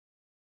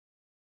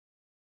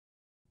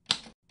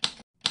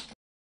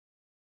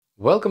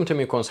Welcome to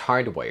Miyconst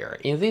Hardware.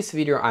 In this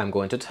video I'm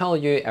going to tell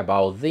you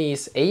about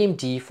this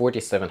AMD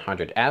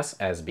 4700S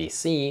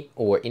SBC,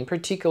 or in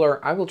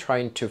particular I will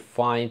try to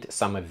find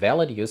some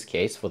valid use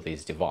case for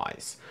this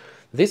device.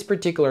 This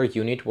particular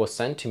unit was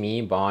sent to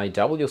me by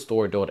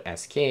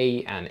wstore.sk,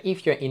 and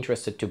if you're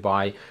interested to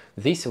buy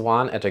this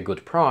one at a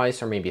good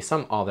price or maybe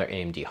some other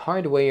AMD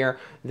hardware,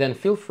 then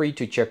feel free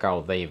to check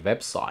out their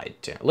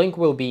website. Link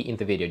will be in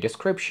the video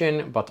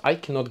description, but I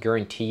cannot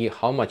guarantee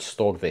how much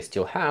stock they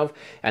still have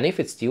and if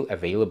it's still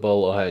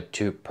available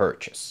to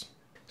purchase.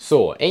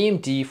 So,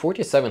 AMD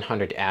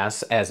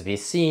 4700S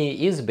SBC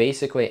is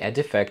basically a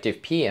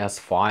defective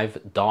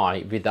PS5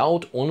 die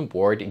without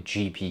onboard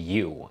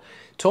GPU.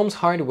 Tom's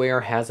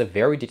Hardware has a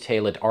very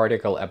detailed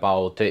article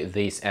about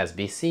this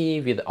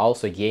SBC with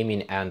also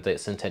gaming and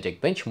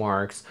synthetic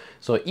benchmarks,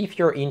 so if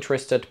you're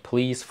interested,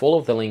 please follow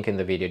the link in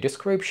the video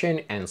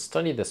description and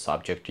study the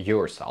subject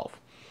yourself.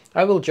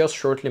 I will just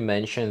shortly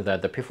mention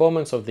that the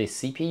performance of this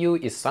CPU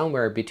is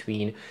somewhere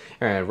between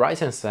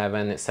Ryzen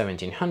 7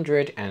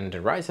 1700 and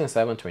Ryzen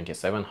 7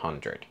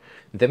 2700.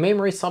 The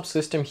memory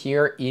subsystem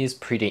here is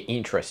pretty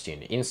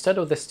interesting. Instead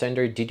of the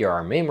standard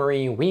DDR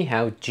memory, we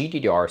have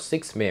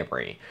GDDR6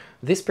 memory.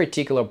 This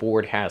particular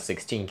board has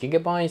 16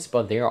 GB,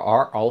 but there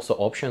are also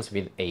options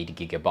with 8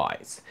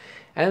 GB.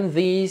 And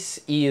this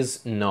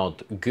is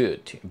not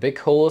good,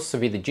 because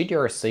with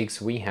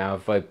GDDR6 we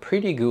have a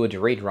pretty good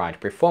read-write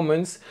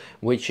performance,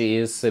 which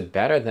is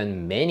better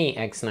than many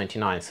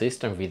x99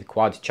 systems with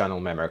quad-channel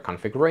memory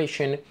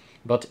configuration,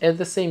 but at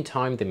the same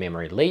time the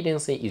memory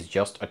latency is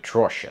just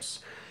atrocious.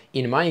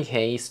 In my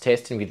case,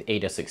 testing with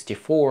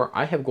AIDA64,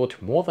 I have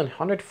got more than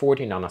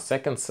 140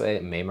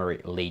 nanoseconds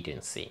memory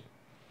latency.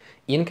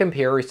 In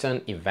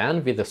comparison,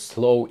 even with a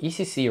slow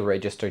ECC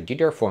registered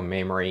DDR4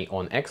 memory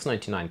on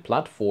x99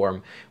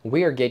 platform,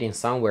 we are getting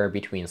somewhere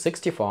between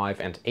 65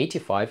 and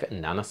 85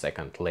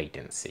 nanosecond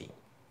latency.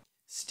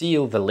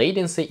 Still, the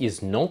latency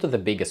is not the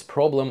biggest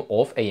problem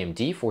of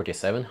AMD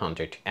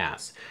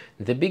 4700S.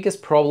 The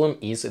biggest problem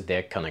is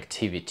the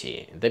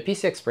connectivity. The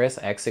PCI Express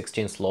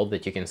X16 slot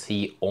that you can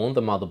see on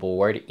the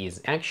motherboard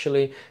is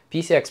actually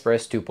PCI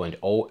Express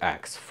 2.0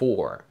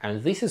 X4,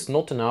 and this is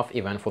not enough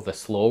even for the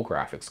slow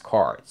graphics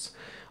cards.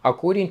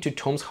 According to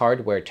Tom's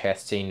Hardware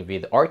testing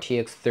with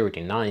RTX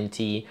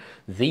 3090,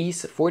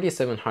 this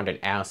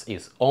 4700S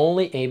is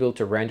only able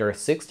to render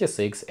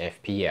 66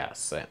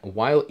 FPS,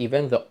 while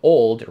even the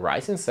old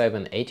Ryzen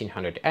 7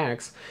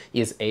 1800X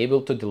is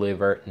able to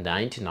deliver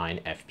 99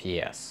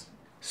 FPS.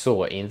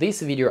 So in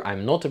this video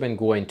I'm not even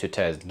going to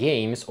test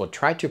games or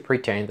try to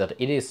pretend that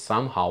it is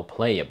somehow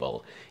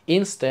playable.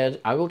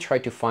 Instead, I will try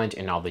to find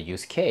another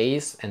use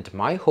case, and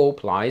my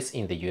hope lies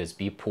in the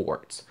USB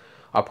ports.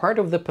 A part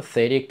of the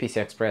pathetic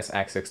PCI Express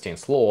X16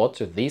 slot,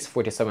 this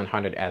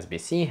 4700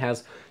 SBC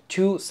has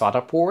 2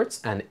 SATA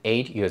ports and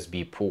 8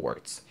 USB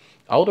ports.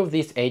 Out of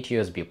these 8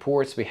 USB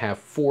ports, we have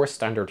 4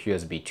 standard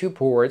USB 2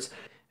 ports,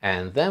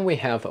 and then we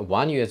have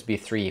 1 USB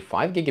 3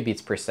 5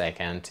 gigabits per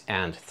second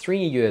and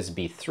 3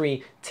 USB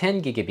 3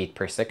 10 gigabit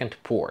per second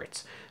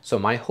ports. So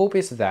my hope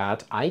is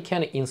that I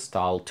can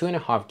install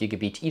 2.5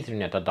 gigabit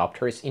Ethernet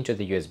adapters into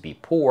the USB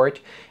port,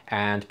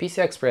 and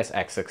PCI Express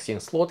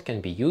X16 slot can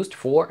be used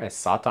for a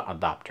SATA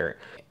adapter.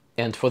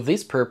 And for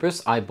this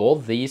purpose, I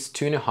bought this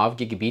 2.5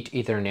 gigabit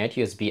Ethernet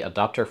USB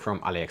adapter from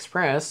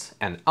AliExpress,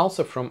 and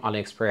also from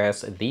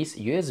AliExpress this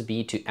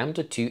USB to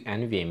M.2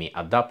 NVMe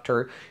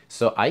adapter,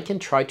 so I can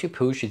try to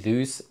push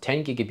those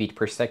 10 gigabit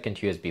per second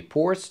USB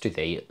ports to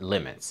their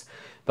limits.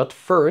 But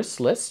first,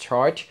 let's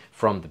start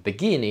from the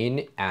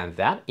beginning, and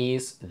that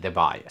is the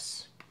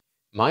BIOS.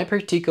 My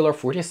particular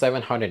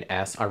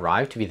 4700S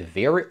arrived with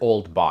very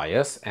old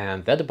BIOS,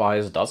 and that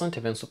BIOS doesn't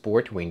even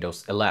support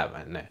Windows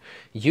 11.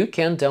 You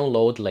can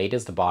download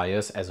latest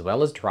BIOS as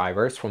well as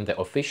drivers from the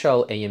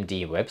official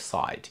AMD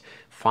website.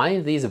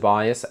 Find this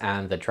BIOS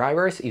and the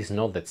drivers is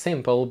not that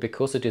simple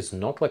because it is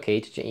not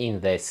located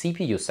in the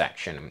CPU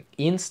section.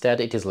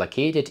 Instead, it is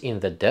located in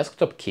the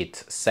Desktop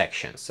Kit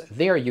sections.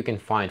 There you can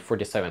find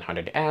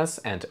 4700S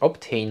and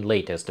obtain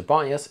latest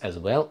BIOS as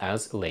well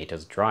as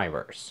latest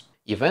drivers.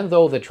 Even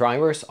though the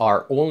drivers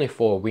are only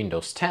for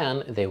Windows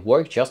 10, they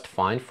work just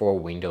fine for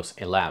Windows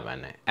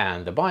 11,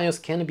 and the BIOS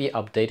can be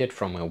updated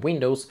from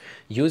Windows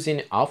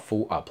using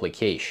AFU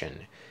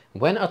application.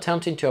 When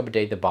attempting to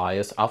update the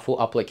BIOS, AFU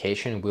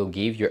application will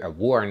give you a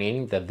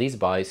warning that this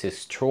BIOS is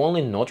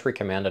strongly not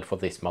recommended for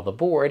this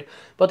motherboard,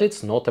 but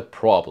it's not a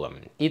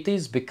problem. It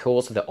is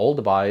because the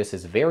old BIOS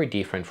is very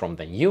different from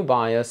the new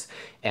BIOS,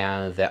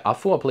 and the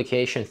AFU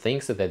application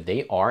thinks that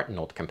they are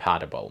not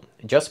compatible.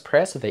 Just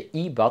press the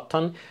E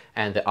button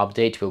and the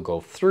update will go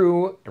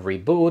through,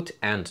 reboot,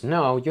 and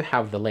now you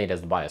have the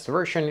latest BIOS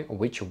version,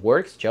 which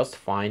works just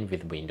fine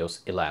with Windows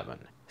 11.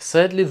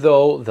 Sadly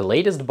though, the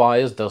latest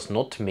BIOS does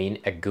not mean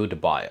a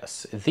good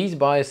BIOS. This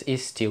BIOS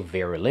is still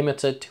very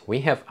limited.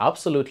 We have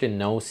absolutely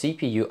no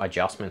CPU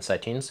adjustment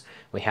settings,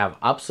 we have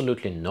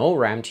absolutely no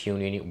RAM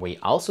tuning, we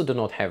also do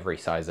not have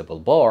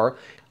resizable bar.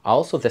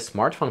 Also, the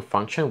smartphone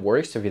function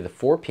works with the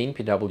 4-pin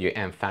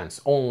PWM fans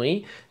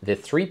only, the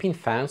 3-pin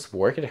fans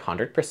work at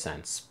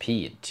 100%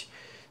 speed.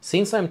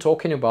 Since I'm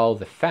talking about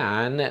the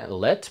fan,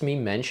 let me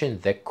mention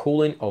the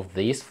cooling of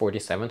this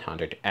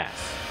 4700S.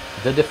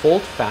 The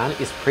default fan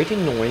is pretty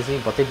noisy,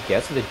 but it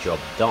gets the job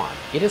done.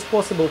 It is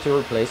possible to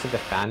replace the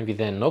fan with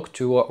a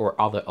Noctua or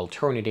other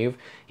alternative.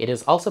 It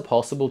is also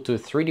possible to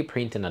 3D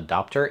print an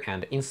adapter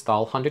and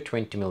install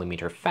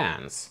 120mm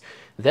fans.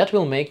 That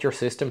will make your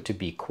system to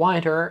be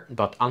quieter,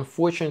 but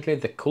unfortunately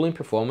the cooling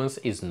performance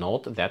is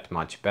not that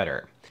much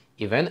better.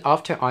 Even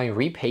after I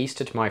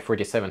repasted my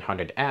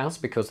 4700S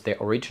because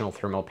the original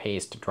thermal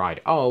paste dried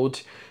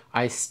out,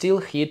 I still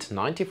hit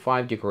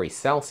 95 degrees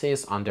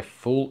Celsius under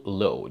full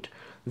load.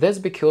 That's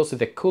because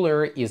the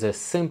cooler is a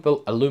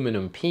simple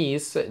aluminum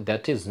piece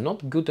that is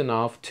not good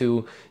enough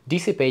to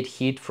dissipate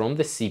heat from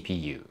the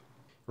CPU.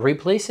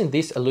 Replacing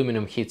this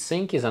aluminum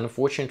heatsink is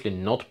unfortunately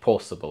not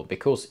possible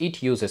because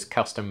it uses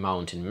custom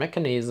mounting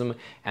mechanism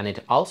and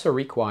it also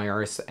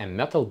requires a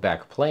metal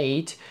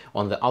backplate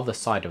on the other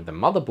side of the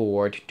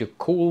motherboard to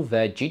cool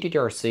the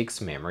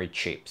GDDR6 memory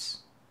chips.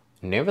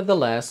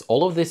 Nevertheless,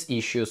 all of these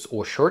issues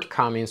or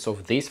shortcomings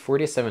of this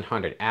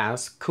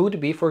 4700S could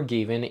be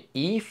forgiven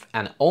if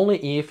and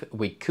only if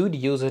we could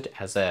use it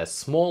as a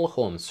small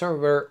home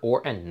server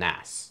or a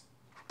NAS.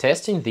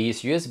 Testing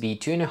this USB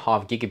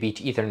 2.5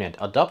 Gigabit Ethernet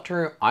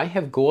adapter, I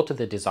have got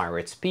the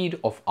desired speed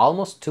of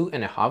almost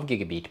 2.5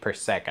 Gigabit per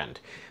second,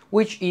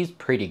 which is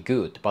pretty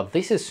good, but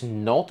this is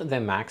not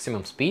the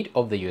maximum speed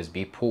of the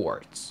USB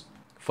ports.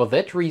 For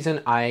that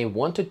reason, I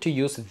wanted to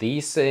use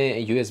this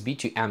USB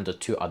to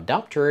M.2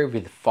 adapter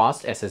with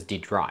fast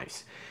SSD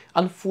drives.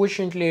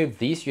 Unfortunately,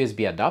 this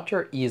USB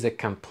adapter is a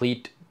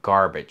complete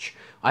garbage.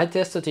 I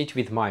tested it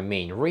with my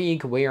main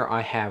rig, where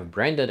I have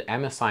branded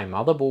MSI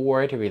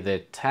motherboard with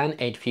a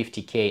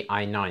 10850K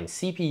i9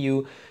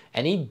 CPU,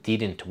 and it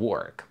didn't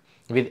work.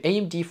 With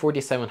AMD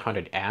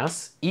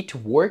 4700S, it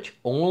worked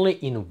only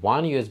in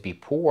one USB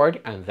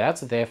port, and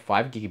that's the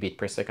 5 Gigabit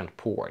per second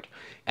port.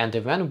 And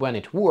even when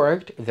it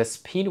worked, the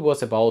speed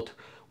was about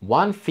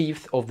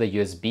 1/5 of the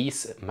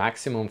USB's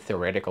maximum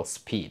theoretical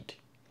speed.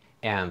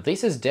 And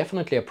this is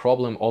definitely a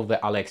problem of the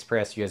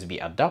AliExpress USB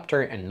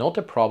adapter and not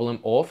a problem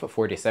of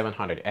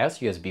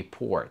 4700S USB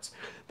ports,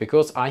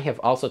 because I have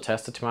also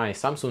tested my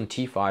Samsung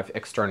T5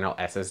 external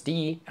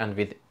SSD, and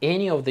with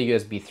any of the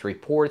USB 3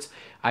 ports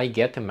I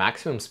get the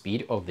maximum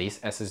speed of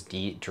this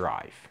SSD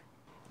drive.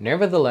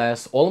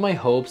 Nevertheless, all my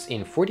hopes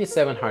in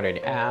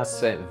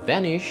 4700S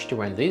vanished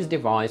when this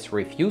device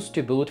refused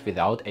to boot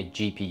without a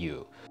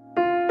GPU.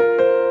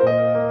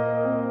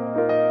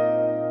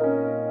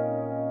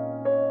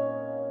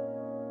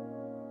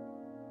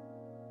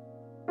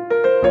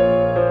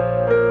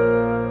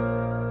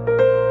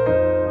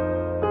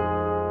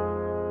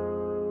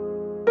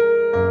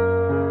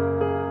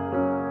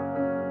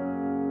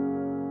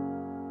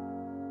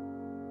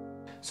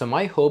 So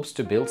my hopes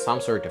to build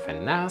some sort of a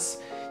NAS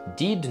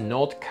did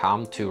not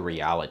come to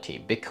reality,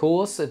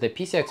 because the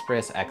PCI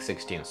Express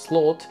X16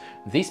 slot,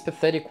 this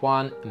pathetic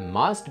one,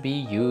 must be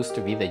used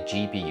with a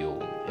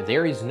GPU.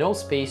 There is no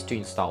space to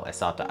install a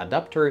SATA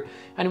adapter,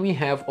 and we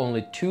have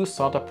only 2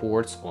 SATA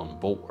ports on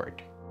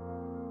board.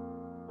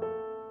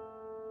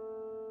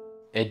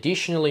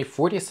 Additionally,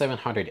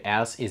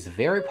 4700S is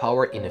very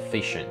power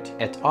inefficient.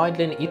 At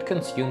idling, it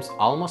consumes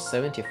almost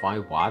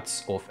 75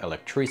 watts of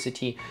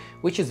electricity,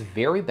 which is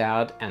very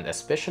bad, and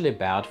especially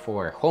bad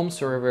for a home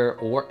server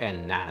or a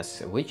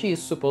NAS, which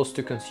is supposed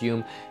to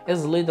consume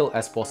as little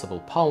as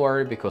possible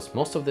power because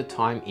most of the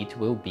time it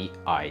will be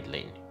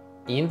idling.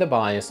 In the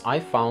BIOS, I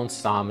found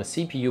some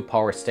CPU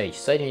power stage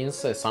settings,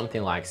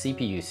 something like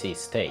CPU-C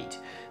state.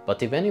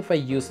 But even if I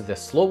use the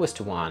slowest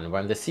one,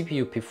 when the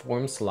CPU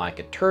performs like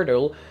a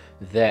turtle,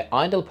 the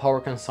idle power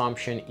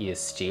consumption is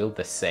still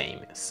the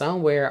same,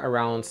 somewhere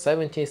around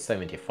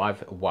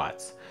 70-75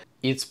 watts.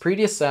 It's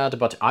pretty sad,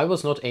 but I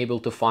was not able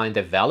to find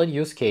a valid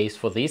use case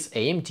for this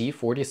AMD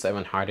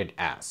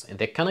 4700S.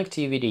 The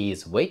connectivity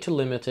is way too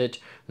limited,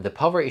 the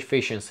power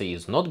efficiency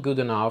is not good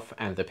enough,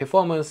 and the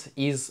performance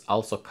is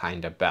also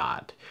kinda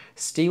bad.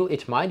 Still,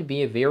 it might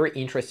be a very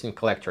interesting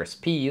collector's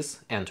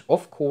piece, and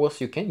of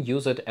course you can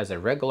use it as a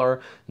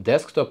regular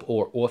desktop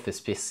or office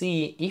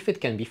PC if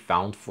it can be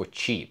found for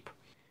cheap.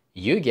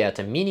 You get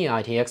a mini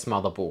ITX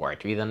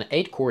motherboard with an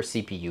 8-core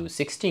CPU,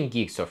 16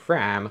 gigs of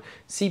RAM,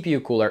 CPU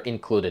cooler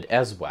included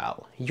as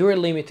well. You're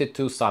limited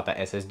to SATA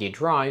SSD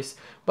drives,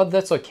 but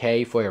that's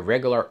okay for a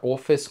regular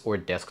office or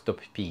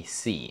desktop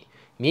PC.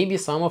 Maybe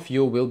some of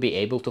you will be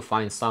able to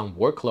find some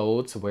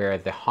workloads where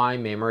the high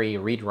memory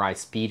read-write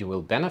speed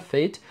will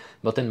benefit,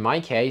 but in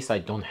my case I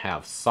don't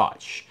have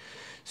such.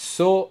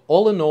 So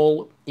all in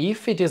all,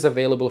 if it is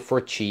available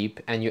for cheap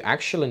and you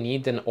actually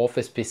need an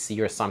office PC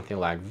or something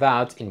like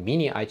that in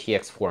mini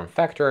ITX form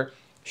factor,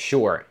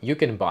 sure, you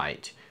can buy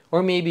it.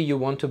 Or maybe you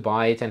want to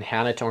buy it and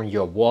hang it on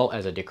your wall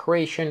as a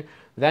decoration,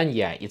 then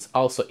yeah, it's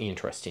also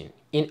interesting.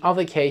 In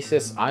other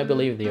cases, I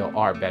believe there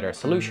are better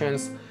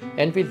solutions,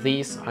 and with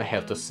this I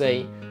have to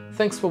say,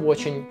 thanks for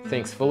watching,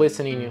 thanks for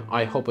listening,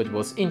 I hope it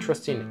was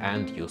interesting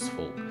and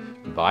useful.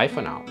 Bye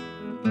for now.